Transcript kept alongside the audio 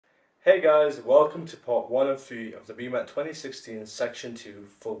Hey guys, welcome to part 1 of 3 of the BMAT 2016 Section 2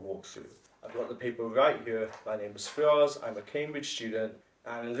 full walkthrough. I've got the paper right here. My name is Faraz, I'm a Cambridge student,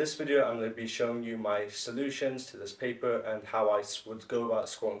 and in this video I'm going to be showing you my solutions to this paper and how I would go about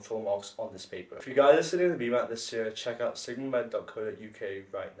scoring full marks on this paper. If you guys are studying the BMAT this year, check out sigmamed.co.uk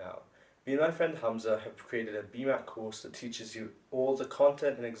right now. Me and my friend Hamza have created a BMAT course that teaches you all the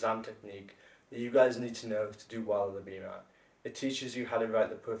content and exam technique that you guys need to know to do well in the BMAT. It teaches you how to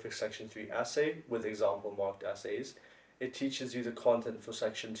write the perfect Section 3 essay with example marked essays. It teaches you the content for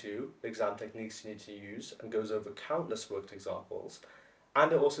Section 2, the exam techniques you need to use, and goes over countless worked examples.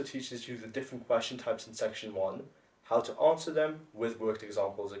 And it also teaches you the different question types in Section 1, how to answer them with worked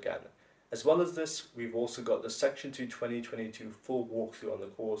examples again. As well as this, we've also got the Section 2 2022 full walkthrough on the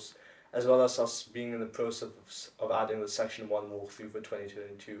course, as well as us being in the process of adding the Section 1 walkthrough for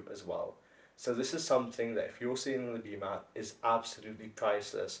 2022 as well. So this is something that if you're seeing in the BMAT is absolutely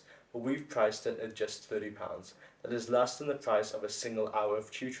priceless, but we've priced it at just £30. That is less than the price of a single hour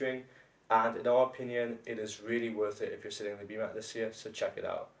of tutoring, and in our opinion, it is really worth it if you're sitting in the BMAT this year, so check it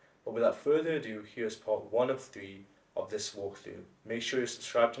out. But without further ado, here's part 1 of 3 of this walkthrough. Make sure you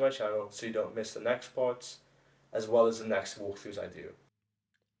subscribe to my channel so you don't miss the next parts, as well as the next walkthroughs I do.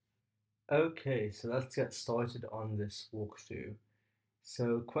 Okay, so let's get started on this walkthrough.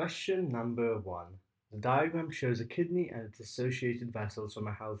 So question number 1. The diagram shows a kidney and its associated vessels from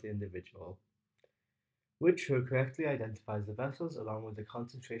a healthy individual. Which row correctly identifies the vessels along with the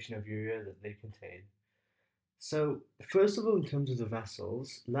concentration of urea that they contain? So first of all, in terms of the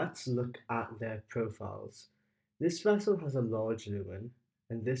vessels, let's look at their profiles. This vessel has a large lumen,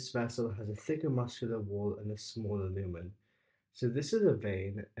 and this vessel has a thicker muscular wall and a smaller lumen. So this is a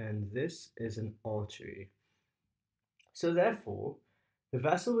vein, and this is an artery. So therefore, the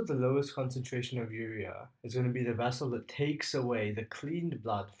vessel with the lowest concentration of urea is going to be the vessel that takes away the cleaned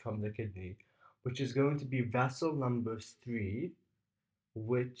blood from the kidney, which is going to be vessel number 3,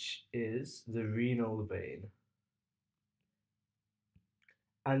 which is the renal vein.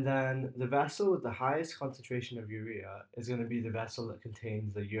 And then the vessel with the highest concentration of urea is going to be the vessel that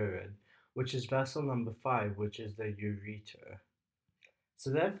contains the urine, which is vessel number 5, which is the ureter. So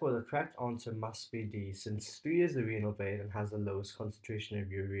therefore the correct answer must be D, since 3 is the renal vein and has the lowest concentration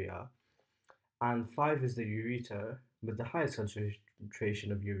of urea, and 5 is the ureter with the highest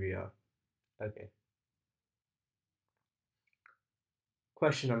concentration of urea. Okay.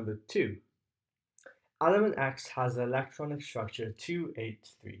 Question number 2. Element X has the electronic structure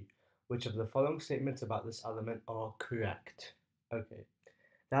 283. Which of the following statements about this element are correct? Okay.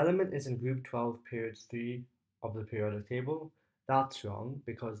 The element is in group 12, period 3 of the periodic table. That's wrong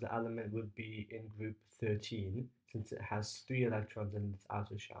because the element would be in group 13 since it has 3 electrons in its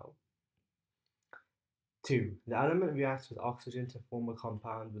outer shell. 2. The element reacts with oxygen to form a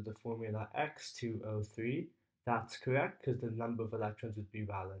compound with the formula X2O3. That's correct because the number of electrons would be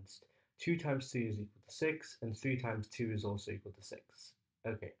balanced. 2 times 3 is equal to 6 and 3 times 2 is also equal to 6.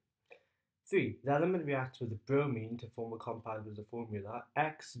 Okay. 3. The element reacts with the bromine to form a compound with the formula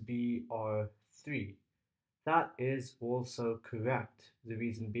XBr3. That is also correct. The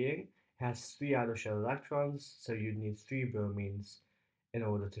reason being, it has 3 outer shell electrons, so you'd need 3 bromines in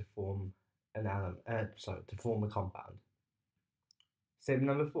order to form an to form a compound. Statement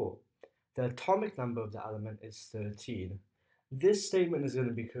number 4. The atomic number of the element is 13. This statement is going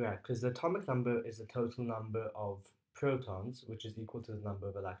to be correct because the atomic number is the total number of protons, which is equal to the number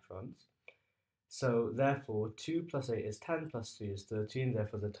of electrons. So therefore, 2 plus 8 is 10 plus 3 is 13,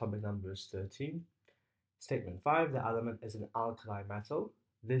 therefore the atomic number is 13. Statement 5, the element is an alkali metal.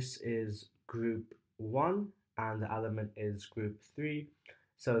 This is group 1 and the element is group 3.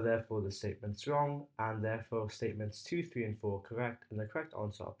 So therefore the statement's wrong, and therefore statements 2, 3, and 4 are correct, and the correct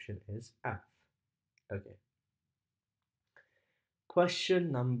answer option is F. Okay.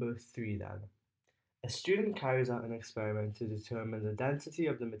 Question number 3 then. A student carries out an experiment to determine the density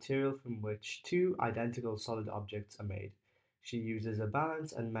of the material from which 2 identical solid objects are made. She uses a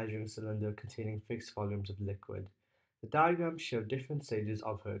balance and measuring cylinder containing fixed volumes of liquid. The diagrams show different stages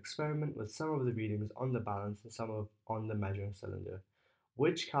of her experiment with some of the readings on the balance and some on the measuring cylinder.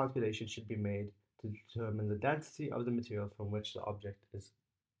 Which calculation should be made to determine the density of the material from which the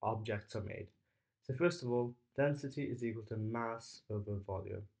objects are made? So first of all, density is equal to mass over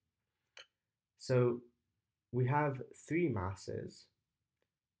volume. So we have 3 masses.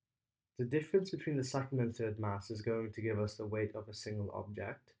 The difference between the second and third mass is going to give us the weight of a single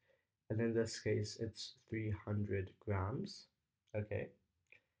object, and in this case it's 300 grams. Okay,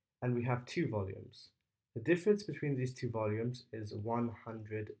 and we have 2 volumes. The difference between these 2 volumes is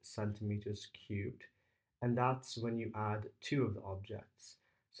 100 centimeters cubed, and that's when you add 2 of the objects.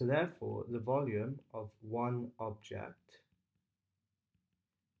 So therefore, the volume of one object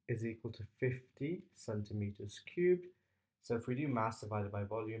is equal to 50 centimeters cubed. So if we do mass divided by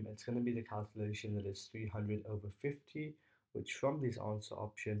volume, it's going to be the calculation that is 300 over 50, which from these answer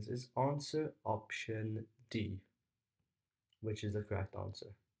options is answer option D, which is the correct answer.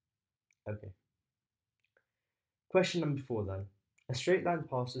 Okay. Question number 4 then. A straight line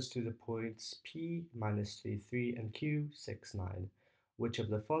passes through the points P minus 3, 3 and Q, 6, 9. Which of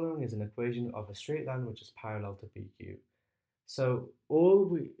the following is an equation of a straight line which is parallel to PQ? So all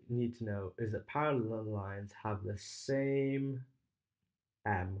we need to know is that parallel lines have the same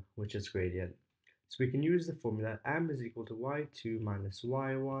m, which is gradient. So we can use the formula m is equal to y2 minus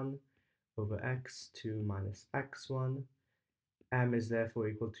y1 over x2 minus x1. M is therefore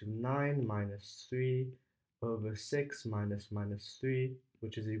equal to 9 minus 3 over 6 minus minus 3,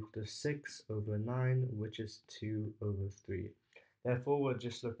 which is equal to 6 over 9, which is 2 over 3. Therefore, we're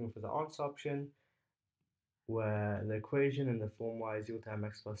just looking for the answer option, where the equation in the form y is equal to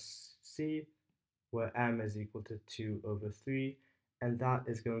mx plus c, where m is equal to 2 over 3, and that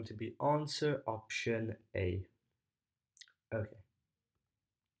is going to be answer option A. Okay.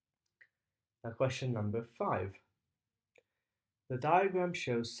 Now question number 5. The diagram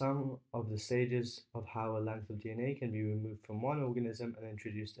shows some of the stages of how a length of DNA can be removed from one organism and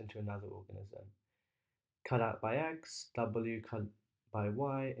introduced into another organism. Cut out by X, W cut by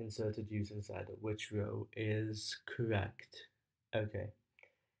Y, inserted using Z. Which row is correct? Okay,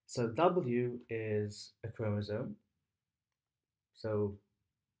 so W is a chromosome, so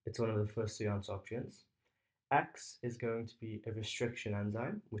it's one of the first three answer options. X is going to be a restriction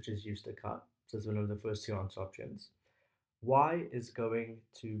enzyme, which is used to cut, so it's one of the first two answer options. Y is going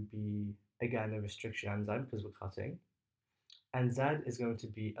to be, again, a restriction enzyme because we're cutting. And Z is going to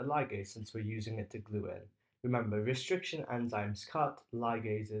be a ligase since we're using it to glue in. Remember, restriction enzymes cut,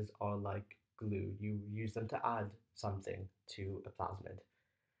 ligases are like glue. You use them to add something to a plasmid.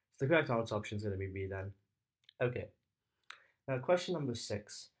 So the correct answer option is going to be B then. Okay. Now question number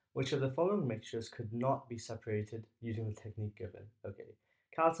 6. Which of the following mixtures could not be separated using the technique given? Okay.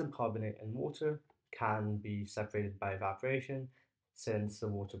 Calcium carbonate and water can be separated by evaporation, since the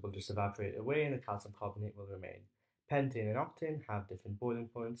water will just evaporate away and the calcium carbonate will remain. Pentane and octane have different boiling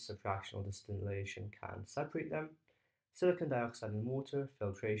points, so fractional distillation can separate them. Silicon dioxide and water,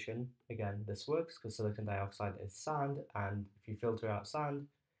 filtration, again, this works because silicon dioxide is sand, and if you filter out sand,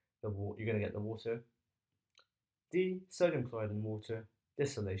 you're going to get the water. D, sodium chloride and water,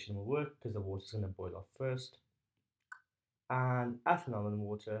 distillation will work because the water is going to boil off first. And ethanol and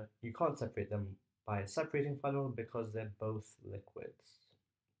water, you can't separate them by a separating funnel because they're both liquids.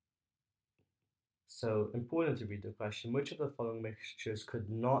 So important to read the question, which of the following mixtures could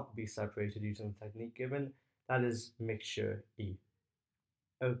not be separated using the technique given? That is mixture E.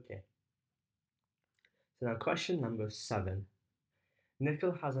 Okay. So now question number 7.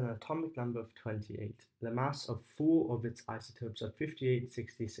 Nickel has an atomic number of 28. The mass of 4 of its isotopes are 58,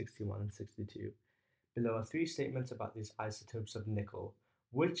 60, 61, and 62. Below are 3 statements about these isotopes of nickel.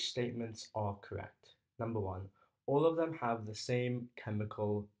 Which statements are correct? Number 1, all of them have the same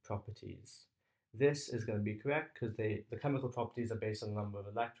chemical properties. This is going to be correct because the chemical properties are based on the number of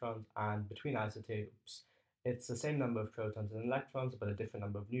electrons, and between isotopes, it's the same number of protons and electrons, but a different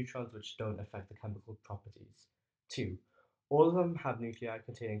number of neutrons, which don't affect the chemical properties. 2, all of them have nuclei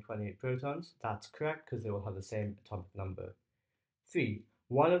containing 28 protons. That's correct because they all have the same atomic number. 3,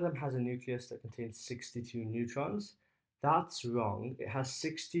 one of them has a nucleus that contains 62 neutrons. That's wrong. It has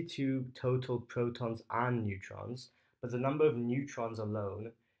 62 total protons and neutrons, but the number of neutrons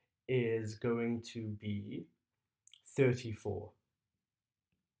alone is going to be 34.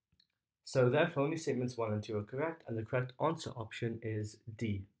 So therefore only statements 1 and 2 are correct, and the correct answer option is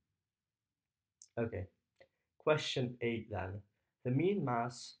D. Okay, question 8 then. The mean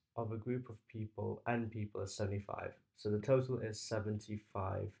mass of a group of people, n people, is 75. So the total is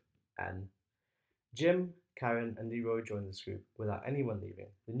 75n. Jim, Karen, and Leroy join this group without anyone leaving.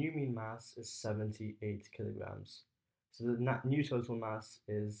 The new mean mass is 78 kilograms. So the new total mass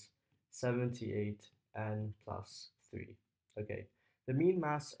is 78n plus 3. Okay. The mean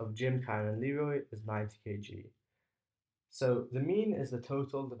mass of Jim, Karen, and Leroy is 90 kg. So the mean is the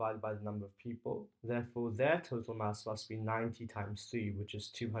total divided by the number of people. Therefore, their total mass must be 90 times 3, which is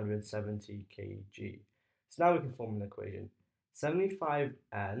 270 kg. So now we can form an equation.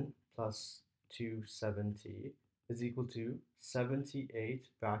 75n plus 270 is equal to 78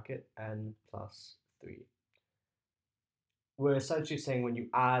 bracket n plus 3. We're essentially saying when you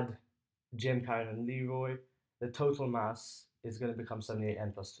add Jim, Karen, and Leroy, the total mass is going to become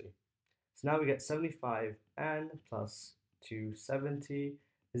 78n plus 3. So now we get 75n plus 270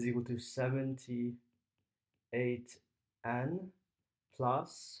 is equal to 78n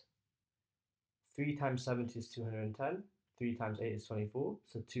plus 3 times 70 is 210, 3 times 8 is 24,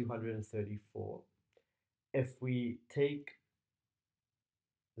 so 234. If we take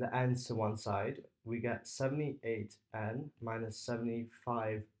the n's to one side, we get 78n minus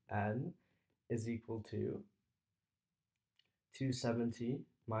 75n is equal to 270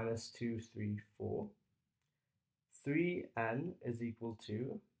 minus 234. 3n is equal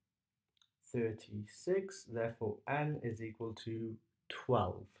to 36, therefore n is equal to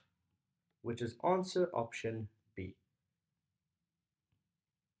 12, which is answer option B,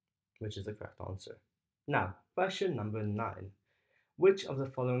 which is the correct answer. Now, question number 9. Which of the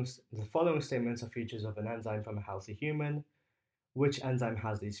following statements are features of an enzyme from a healthy human? Which enzyme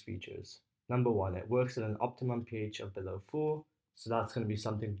has these features? Number 1, it works at an optimum pH of below 4, so that's going to be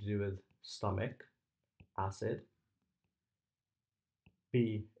something to do with stomach acid.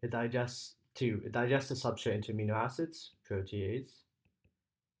 B, it digests the substrate into amino acids, protease.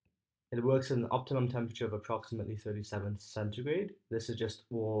 It works at an optimum temperature of approximately 37 centigrade. This is just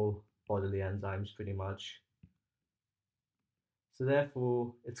all bodily enzymes pretty much. So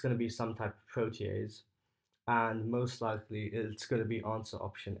therefore, it's going to be some type of protease, and most likely it's going to be answer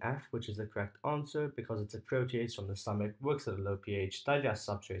option F, which is the correct answer because it's a protease from the stomach, works at a low pH, digests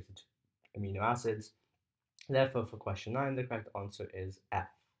substrated amino acids. Therefore, for question 9, the correct answer is F.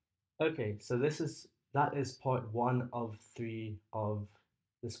 Okay, so that is part 1 of 3 of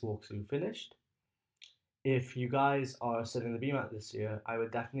this walkthrough finished. If you guys are studying the BMAT this year, I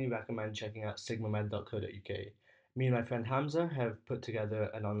would definitely recommend checking out sigmamed.co.uk. Me and my friend Hamza have put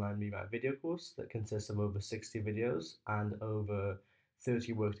together an online BMAT video course that consists of over 60 videos and over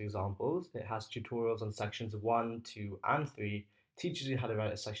 30 worked examples. It has tutorials on sections 1, 2, and 3, teaches you how to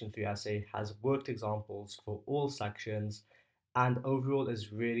write a section 3 essay, has worked examples for all sections, and overall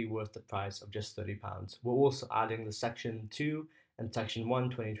is really worth the price of just £30. We're also adding the section 2 and section 1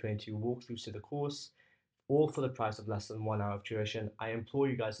 2022 walkthroughs to the course, all for the price of less than 1 hour of tuition. I implore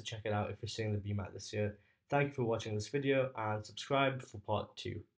you guys to check it out if you're studying the BMAT this year. Thank you for watching this video and subscribe for part 2.